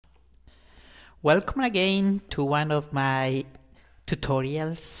Welcome again to one of my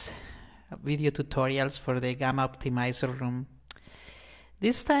tutorials, video tutorials for the Gamma Optimizer room.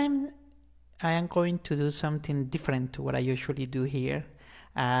 This time I am going to do something different to what I usually do here.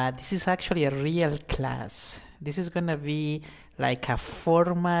 This is actually a real class. This is gonna be like a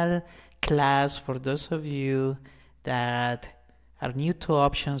formal class for those of you that are new to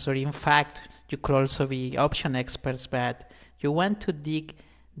options, or in fact you could also be option experts, but you want to dig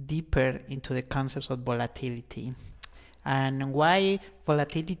deeper into the concepts of volatility and why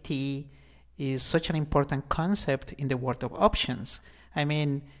volatility is such an important concept in the world of options. I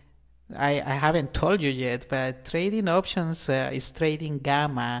mean, I haven't told you yet, but trading options is trading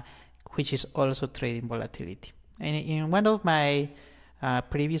gamma, which is also trading volatility. And in one of my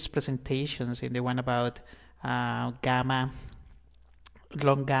previous presentations, in the one about gamma,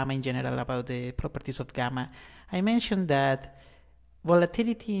 long gamma in general, about the properties of gamma, I mentioned that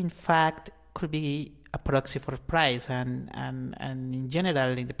volatility, in fact, could be a proxy for price, and in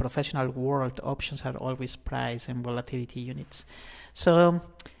general, in the professional world, options are always price and volatility units. So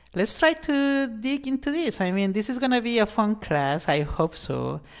let's try to dig into this. I mean, this is going to be a fun class, I hope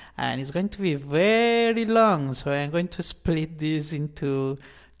so, and it's going to be very long, so I'm going to split this into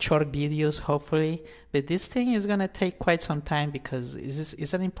short videos, hopefully, but this thing is going to take quite some time because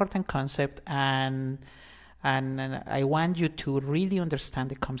it's an important concept, and I want you to really understand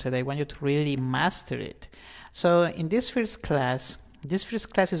the concept. I want you to really master it. So in this first class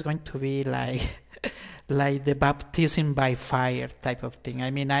is going to be like like the baptism by fire type of thing. I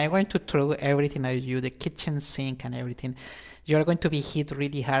mean, I'm going to throw everything at you, the kitchen sink and everything. You're going to be hit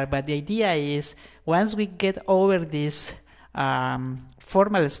really hard, but the idea is once we get over this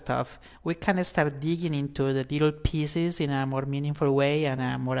formal stuff, we can start digging into the little pieces in a more meaningful way and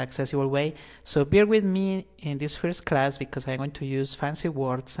a more accessible way. So bear with me in this first class because I'm going to use fancy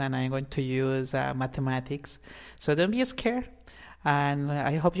words and I'm going to use mathematics. So don't be scared, and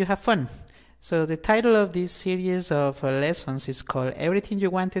I hope you have fun. So the title of this series of lessons is called Everything You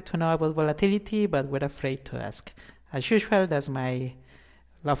Wanted to Know About Volatility But Were Afraid to Ask. As usual, that's my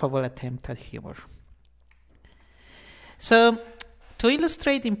laughable attempt at humor. So, to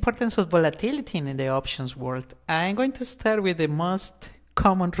illustrate the importance of volatility in the options world, I'm going to start with the most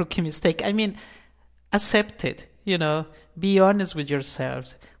common rookie mistake. I mean, accept it, be honest with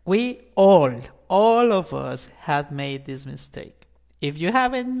yourselves. We all of us have made this mistake. If you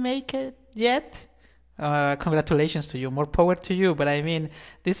haven't made it yet, congratulations to you, more power to you. But I mean,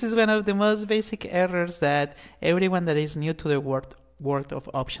 this is one of the most basic errors that everyone that is new to the world of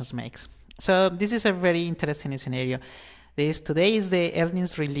options makes. So this is a very interesting scenario. Today is the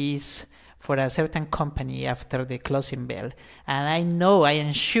earnings release for a certain company after the closing bell, and I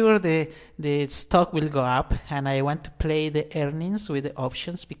am sure the stock will go up, and I want to play the earnings with the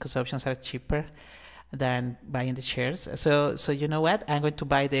options because options are cheaper than buying the shares. So you know what? I'm going to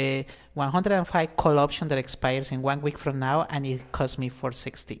buy the 105 call option that expires in 1 week from now, and it cost me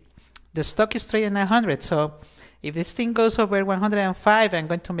 $460. The stock is trading at 100, so if this thing goes over 105, I'm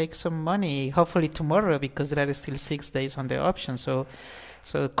going to make some money, hopefully tomorrow, because there are still 6 days on the option. So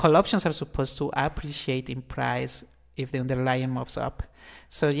call options are supposed to appreciate in price if the underlying moves up.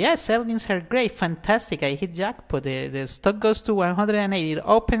 So yes, earnings are great, fantastic. I hit jackpot. The stock goes to 108. It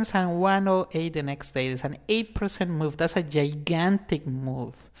opens at 108 the next day. It's an 8% move. That's a gigantic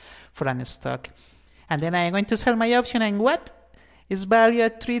move for a stock. And then I'm going to sell my option, and what? It's valued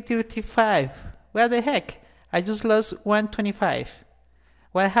at 335. What the heck? I just lost 125.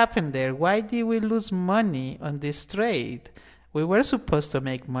 What happened there? Why did we lose money on this trade? We were supposed to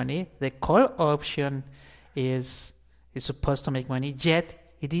make money. The call option is supposed to make money, yet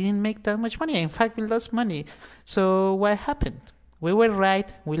it didn't make that much money. In fact, we lost money. So what happened? We were right,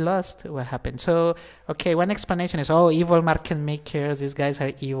 we lost. What happened? So, okay, one explanation is, evil market makers, these guys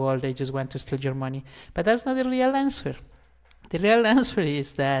are evil, they just want to steal your money. But that's not the real answer. The real answer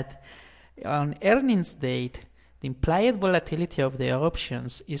is that on earnings date, the implied volatility of the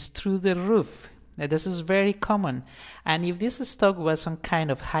options is through the roof. This is very common. And if this stock was some kind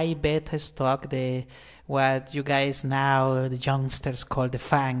of high beta stock, what you guys now, the youngsters, call the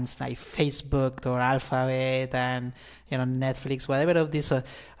FANGs, like Facebook or Alphabet and Netflix, whatever of these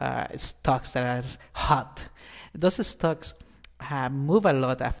stocks that are hot, those stocks move a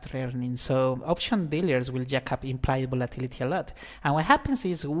lot after earnings, so option dealers will jack up implied volatility a lot. And what happens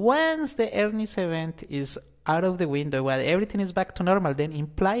is once the earnings event is out of the window, while everything is back to normal, then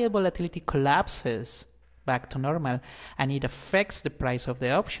implied volatility collapses back to normal, and it affects the price of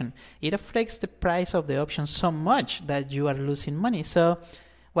the option. It affects the price of the option so much that you are losing money. So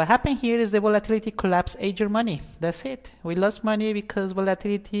what happened here is the volatility collapse ate your money. That's it. We lost money because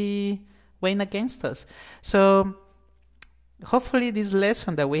volatility weighing against us. So hopefully this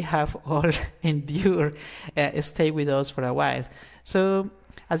lesson that we have all endured stay with us for a while. So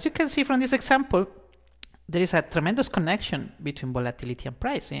as you can see from this example, there is a tremendous connection between volatility and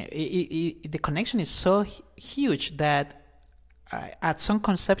price. The connection is so huge that at some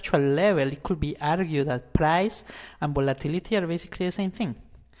conceptual level, it could be argued that price and volatility are basically the same thing.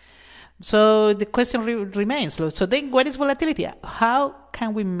 So the question remains, so then what is volatility? How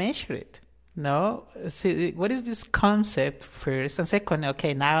can we measure it? No, see, what is this concept first? And second,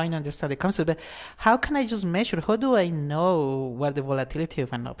 okay, now I understand the concept, but how can I just measure? How do I know what the volatility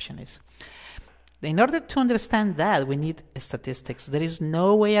of an option is? In order to understand that, we need statistics. There is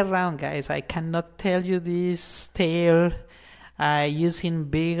no way around, guys. I cannot tell you this tale using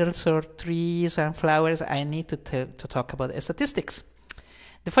birds or trees and flowers. I need to talk about statistics.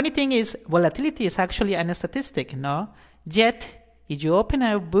 The funny thing is, volatility is actually a statistic, no? Yet, if you open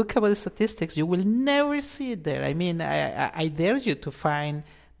a book about statistics, you will never see it there. I mean, I dare you to find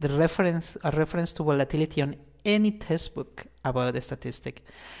a reference to volatility on any textbook about the statistic.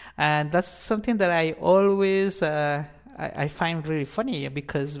 And that's something that I always I find really funny,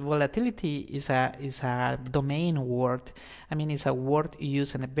 because volatility is a domain word. I mean, it's a word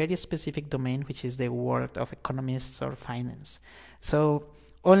used in a very specific domain, which is the world of economists or finance. So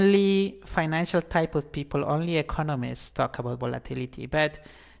only financial type of people, only economists talk about volatility. But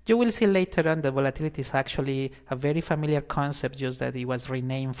you will see later on that volatility is actually a very familiar concept, just that it was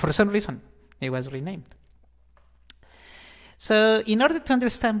renamed. For some reason, it was renamed. So in order to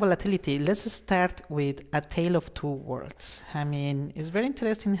understand volatility, let's start with a tale of two worlds. I mean, it's very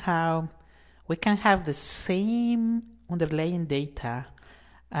interesting how we can have the same underlying data,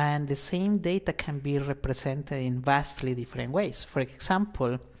 and the same data can be represented in vastly different ways. For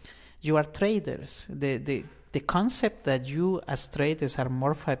example, you are traders. The concept that you as traders are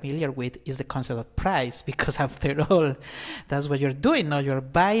more familiar with is the concept of price, because after all, that's what you're doing. No, you're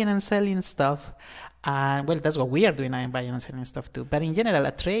buying and selling stuff. And well, that's what we are doing. I am buying and selling stuff too. But in general,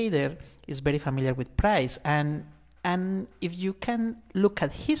 a trader is very familiar with price. And if you can look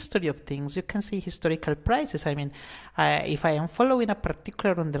at history of things, you can see historical prices. I mean, if I am following a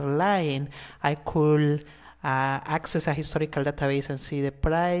particular underlying, I could access a historical database and see the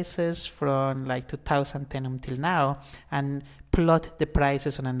prices from like 2010 until now and plot the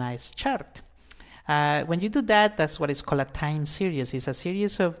prices on a nice chart. When you do that, that's what is called a time series. It's a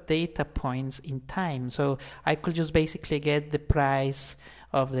series of data points in time. So I could just basically get the price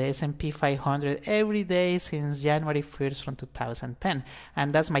of the S&P 500 every day since January 1st from 2010.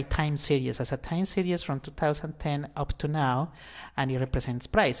 And that's my time series, as a time series from 2010 up to now, and it represents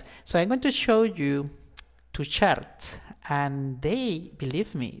price. So I'm going to show you two charts, and they,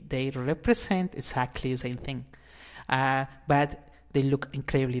 believe me, they represent exactly the same thing, but they look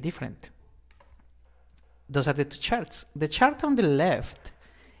incredibly different. Those are the two charts. The chart on the left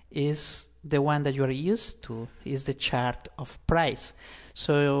is the one that you are used to, is the chart of price.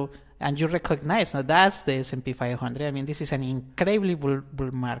 So, and you recognize, now that's the S&P 500. I mean, this is an incredibly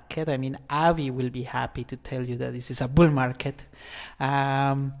bull market. I mean, Avi will be happy to tell you that this is a bull market.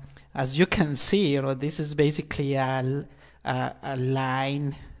 As you can see, you know, this is basically a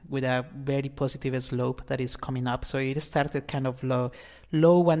line with a very positive slope that is coming up. So it started kind of low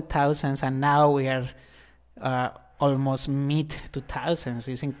 1000s, and now we are almost mid 2000s.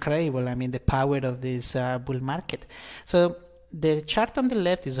 It's incredible. I mean, the power of this bull market. So the chart on the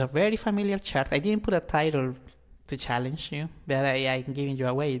left is a very familiar chart. I didn't put a title to challenge you, but I'm giving you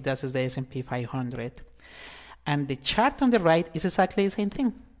away. This is the S&P 500. And the chart on the right is exactly the same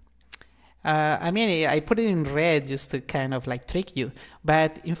thing. I mean, I put it in red just to kind of like trick you,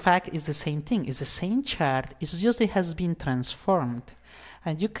 but in fact, it's the same thing. It's the same chart. It's just it has been transformed.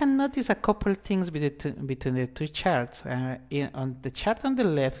 And you can notice a couple things between the two charts. On the chart on the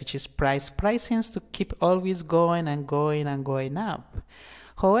left, which is price seems to keep always going and going and going up.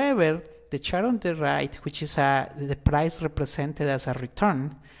 However, the chart on the right, which is the price represented as a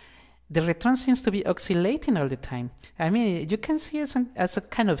return, the return seems to be oscillating all the time. I mean, you can see it as a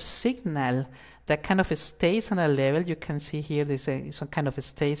kind of signal that kind of stays on a level. You can see here there's some kind of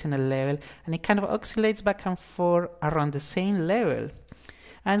stays in a level, and it kind of oscillates back and forth around the same level.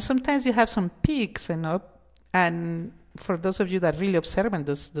 And sometimes you have some peaks, you know, and for those of you that really observant,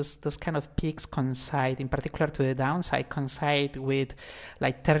 those kind of peaks coincide, in particular to the downside, coincide with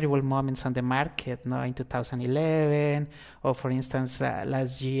like terrible moments on the market, no, in 2011, or for instance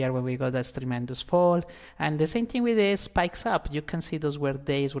last year when we got that tremendous fall. And the same thing with the spikes up. You can see those were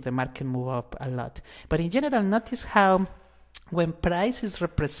days where the market moved up a lot. But in general, notice how when price is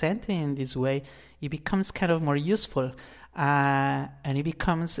represented in this way, it becomes kind of more useful. And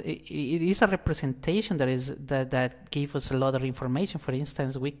it is a representation that gives us a lot of information. For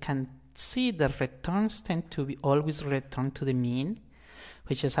instance, we can see that returns tend to be always return to the mean,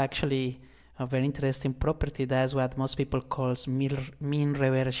 which is actually a very interesting property. That's what most people call mean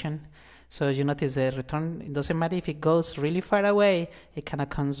reversion. So you notice the return, it doesn't matter if it goes really far away, it kind of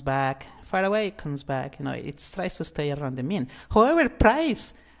comes back. Far away, it comes back. It tries to stay around the mean. However,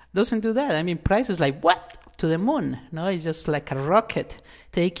 price doesn't do that. I mean, price is like, what? To the moon. No, it's just like a rocket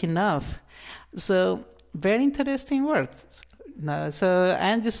taking off. So, very interesting words. No, so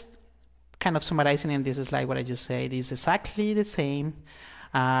I'm just kind of summarizing in this slide what I just said. It's exactly the same.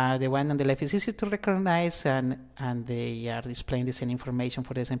 The one on the left is easy to recognize, and they are displaying the same information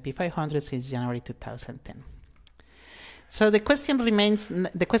for the S&P 500 since January 2010. So the question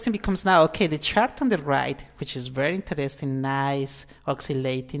becomes now, okay, the chart on the right, which is very interesting, nice,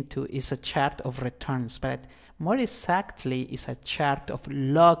 oscillating is a chart of returns, but more exactly is a chart of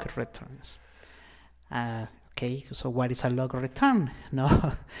log returns. Okay, so what is a log return? No,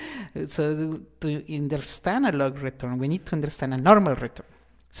 so to understand a log return, we need to understand a normal return.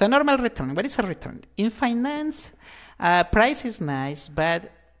 So normal return, what is a return? In finance, price is nice,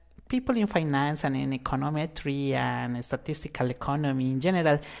 but people in finance and in econometry and statistical economy in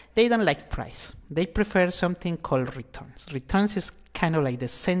general, they don't like price. They prefer something called returns. Returns is kind of like the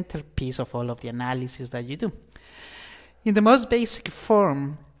centerpiece of all of the analysis that you do. In the most basic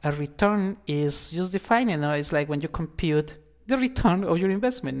form, a return is just defined, it's like when you compute the return of your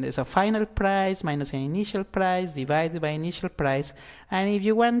investment. There's a final price minus an initial price divided by initial price, and if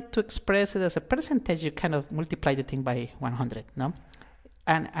you want to express it as a percentage, you kind of multiply the thing by 100, no?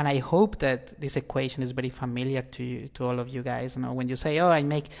 And I hope that this equation is very familiar to all of you guys. When you say, oh, I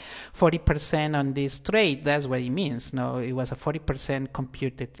make 40% on this trade, that's what it means. No, it was a 40%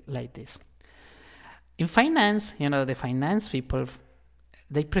 computed like this. In finance, the finance people,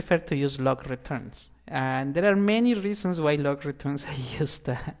 they prefer to use log returns. And there are many reasons why log returns are used.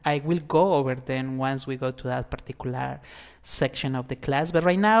 I will go over them once we go to that particular section of the class. But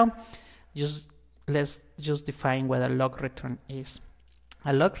right now, let's just define what a log return is.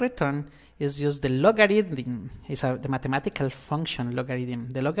 A log return is just the logarithm, the mathematical function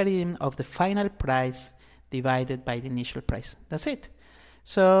logarithm, the logarithm of the final price divided by the initial price. That's it.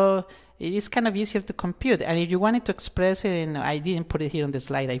 So it is kind of easier to compute. And if you wanted to express it, I didn't put it here on the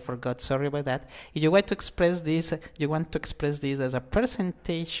slide, I forgot, sorry about that. If you want to express this, as a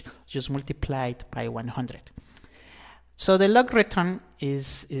percentage, just multiplied by 100. So the log return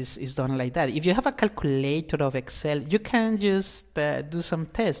is done like that. If you have a calculator of Excel, you can just do some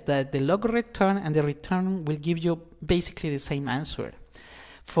tests that the log return and the return will give you basically the same answer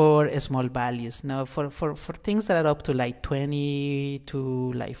for small values. Now, for things that are up to like 20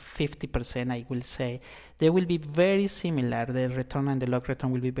 to like 50%, I will say, they will be very similar. The return and the log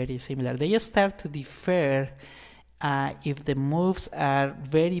return will be very similar. They just start to differ if the moves are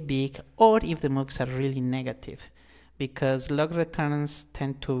very big or if the moves are really negative, because log returns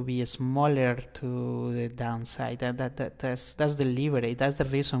tend to be smaller to the downside, and that's deliberate. That's the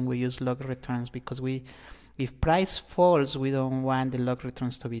reason we use log returns, because if price falls, we don't want the log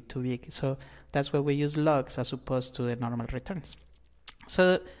returns to be too big. So that's why we use logs as opposed to the normal returns.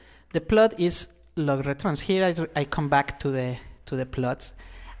 So the plot is log returns. Here I come back to the plots,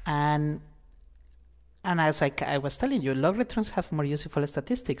 and as I was telling you, log returns have more useful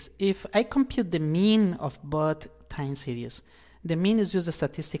statistics. If I compute the mean of both time series, the mean is just the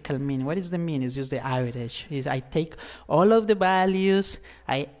statistical mean. What is the mean? It's just the average. I take all of the values,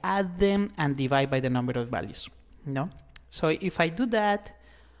 I add them, and divide by the number of values. So if I do that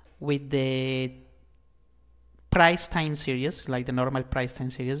with the price time series, like the normal price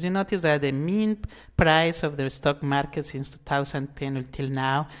time series, you notice that the mean price of the stock market since 2010 until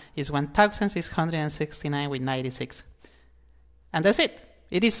now is 1,669.96. And that's it.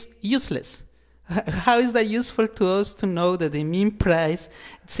 It is useless. How is that useful to us to know that the mean price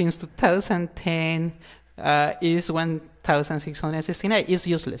since 2010 is 1,669? It's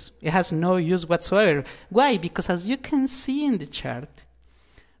useless. It has no use whatsoever. Why? Because as you can see in the chart,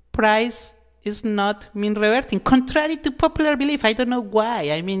 price is not mean reverting, contrary to popular belief. I don't know why.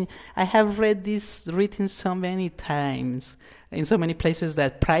 I mean, I have read this written so many times in so many places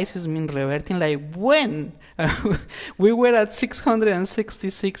that price is mean reverting. Like, when? We were at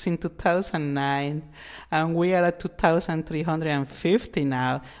 666 in 2009, and we are at 2,350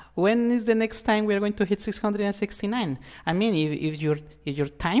 now. When is the next time we are going to hit 669? I mean, if your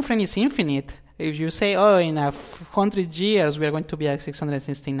time frame is infinite, if you say, oh, in 100 years we are going to be at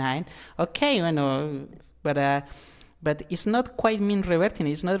 669, okay, but but it's not quite mean reverting.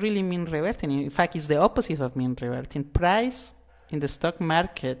 It's not really mean reverting. In fact, it's the opposite of mean reverting. Price in the stock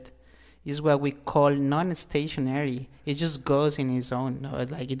market is what we call non-stationary. It just goes in its own,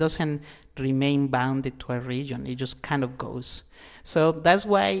 like it doesn't remain bounded to a region. It just kind of goes. So that's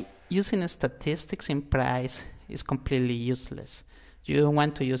why using statistics in price is completely useless. You don't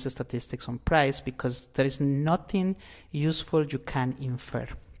want to use statistics on price because there is nothing useful you can infer.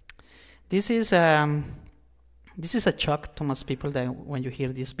 This is a shock to most people that when you hear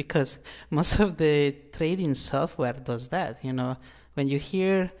this, because most of the trading software does that. When you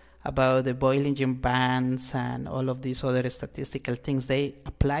hear about the Bollinger Bands and all of these other statistical things, they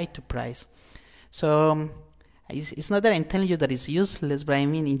apply to price. So it's not that I'm telling you that it's useless, but I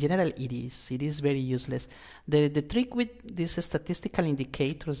mean in general it is. It is very useless. The trick with these statistical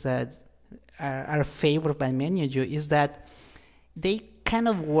indicators that are favored by many of you is that they kind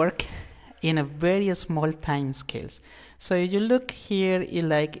of work in a very small time scales. So you look here,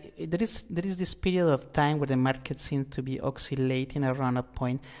 there is this period of time where the market seems to be oscillating around a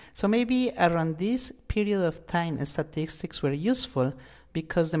point. So maybe around this period of time, statistics were useful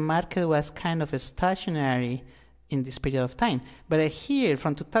because the market was kind of stationary in this period of time. But here,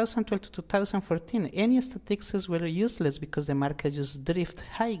 from 2012 to 2014, any statistics were useless because the market just drift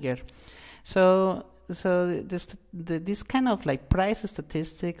higher. So this kind of like price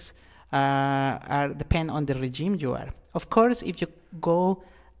statistics depend on the regime you are. Of course, if you go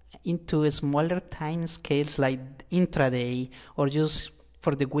into smaller time scales like intraday or just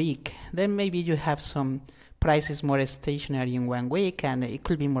for the week, then maybe you have some prices more stationary in 1 week and it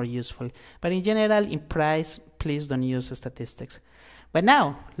could be more useful. But in general, in price, please don't use statistics. But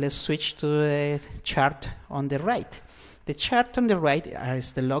now, let's switch to the chart on the right. The chart on the right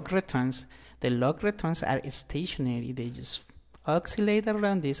is the log returns. The log returns are stationary. They just oscillate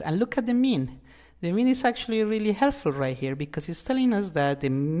around this. And look at the mean. The mean is actually really helpful right here because it's telling us that the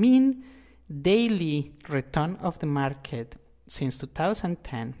mean daily return of the market since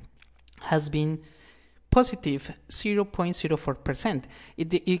 2010 has been positive 0.04%.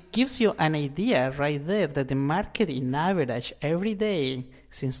 It gives you an idea right there that the market in average every day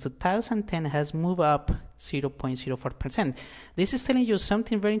since 2010 has moved up 0.04%. This is telling you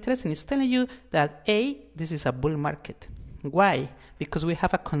something very interesting. It's telling you that this is a bull market. Why? Because we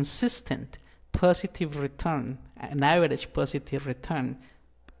have a consistent positive return, an average positive return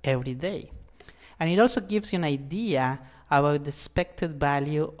every day. And it also gives you an idea about the expected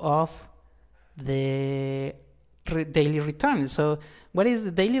value of the daily return. So what is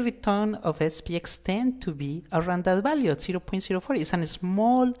the daily return of SPX tend to be around that value at 0.04? It's a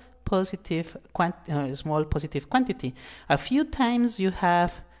small positive quantity. A few times you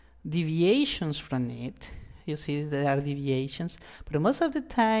have deviations from it. You see there are deviations, but most of the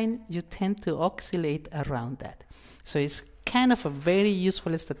time you tend to oscillate around that. So it's kind of a very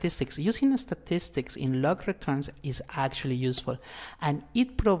useful statistics. Using statistics in log returns is actually useful, and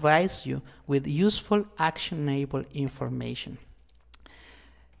it provides you with useful, actionable information.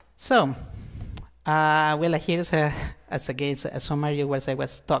 So, here's a summary as I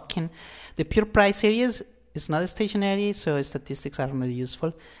was talking. The pure price series is not stationary, so statistics are not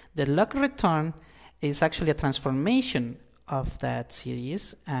useful. The log return is actually a transformation of that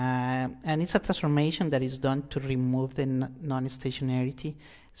series, and it's a transformation that is done to remove the non-stationarity,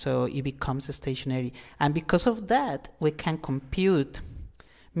 so it becomes stationary. And because of that, we can compute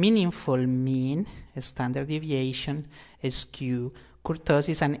meaningful mean, standard deviation, skew,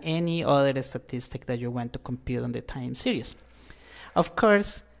 kurtosis, and any other statistic that you want to compute on the time series. Of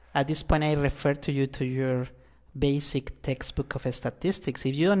course, at this point, I refer to you to your basic textbook of statistics.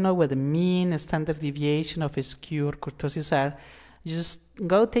 If you don't know what the mean, standard deviation of skew or kurtosis are, just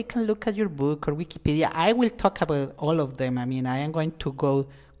go take a look at your book or Wikipedia. I will talk about all of them. I mean, I am going to go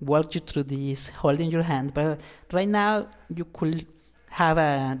walk you through this holding your hand, but right now you could have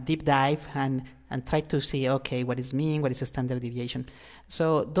a deep dive and try to see, okay, what is mean, what is a standard deviation.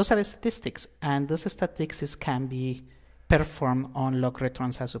 So those are statistics, and those statistics can be performed on log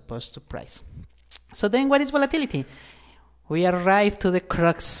returns as opposed to price. So then what is volatility? We arrive to the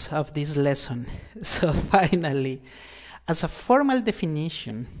crux of this lesson. So finally, as a formal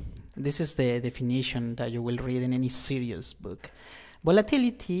definition, this is the definition that you will read in any serious book.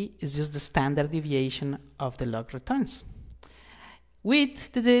 Volatility is just the standard deviation of the log returns.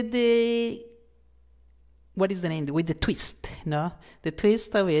 With what is the name? With the twist, no? The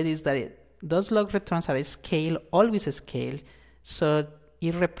twist of it is that those log returns are always a scale, so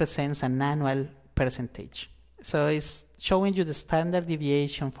it represents an annual percentage. So it's showing you the standard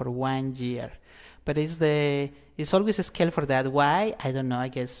deviation for 1 year, but it's always a scale for that. Why? I don't know. I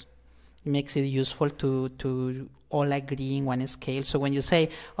guess It makes it useful to all agree in one scale. So when you say,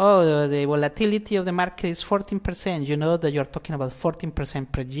 oh, the volatility of the market is 14%, you know that you're talking about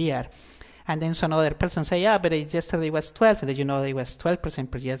 14% per year. And then some other person say, yeah, but yesterday was 12, and then you know it was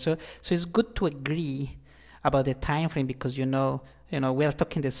 12% per year. So it's good to agree about the time frame, because we are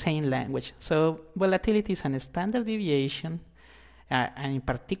talking the same language. So volatility is a standard deviation, and in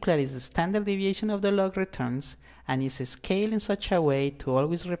particular is the standard deviation of the log returns, and is scaled in such a way to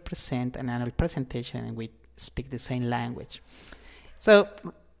always represent an annual presentation, and we speak the same language. So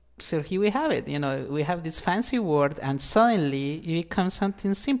here we have it. We have this fancy word, and suddenly it becomes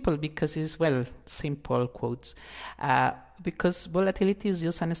something simple, because it's, well, simple quotes, because volatility is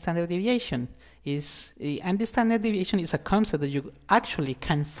just a standard deviation. And the standard deviation is a concept that you actually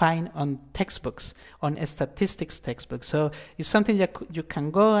can find on textbooks, on statistics textbooks. So it's something that you can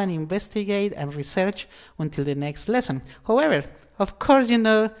go and investigate and research until the next lesson. However, of course, you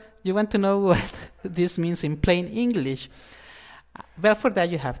want to know what this means in plain English. Well, for that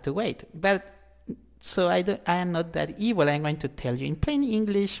you have to wait. But so I am not that evil. I'm going to tell you in plain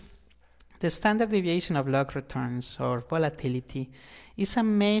English. The standard deviation of log returns, or volatility, is a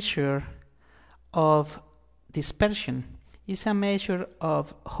measure of dispersion. It's a measure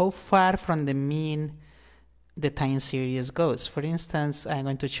of how far from the mean the time series goes. For instance, I'm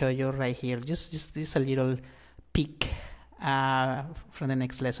going to show you right here, just this a little peek from the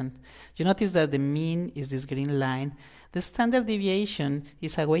next lesson. You notice that the mean is this green line. The standard deviation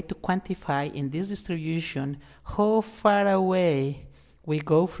is a way to quantify in this distribution how far away we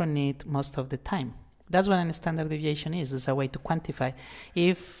go from it most of the time. That's what a standard deviation is. It's a way to quantify.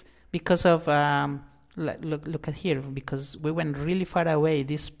 If because of look at here, because we went really far away,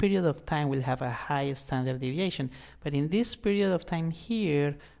 this period of time will have a high standard deviation. But in this period of time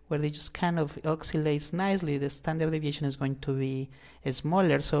here, where they just kind of oscillates nicely, the standard deviation is going to be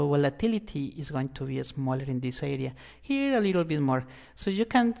smaller. So volatility is going to be smaller in this area. Here a little bit more. So you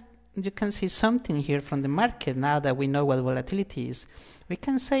can see something here from the market. Now that we know what volatility is, we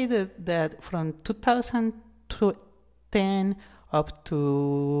can say that from 2010 up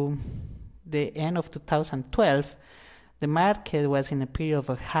to the end of 2012, the market was in a period of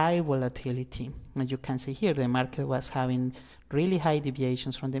a high volatility. And you can see here the market was having really high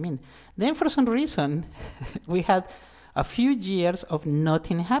deviations from the mean. Then for some reason, we had a few years of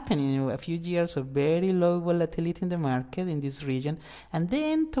nothing happening, a few years of very low volatility in the market in this region. And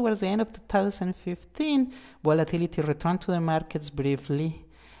then towards the end of 2015, volatility returned to the markets briefly.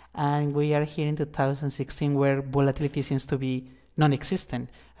 And we are here in 2016, where volatility seems to be non-existent.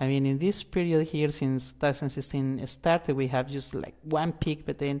 I mean, in this period here, since 2016 started, we have just like one peak,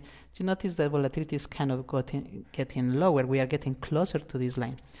 but then you notice that volatility is kind of getting lower. We are getting closer to this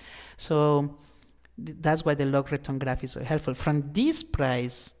line. So that's why the log return graph is so helpful. From this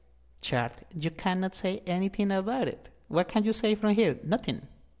price chart, you cannot say anything about it. What can you say from here? Nothing.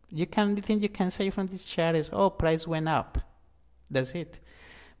 The thing you can say from this chart is, oh, price went up. That's it.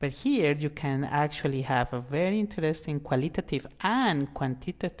 But here you can actually have a very interesting qualitative and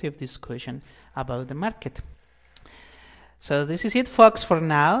quantitative discussion about the market. So this is it, folks, for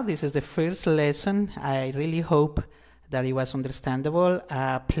now. This is the first lesson. I really hope that it was understandable.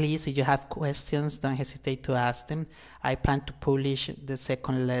 Please, if you have questions, don't hesitate to ask them. I plan to publish the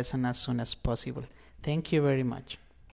second lesson as soon as possible. Thank you very much.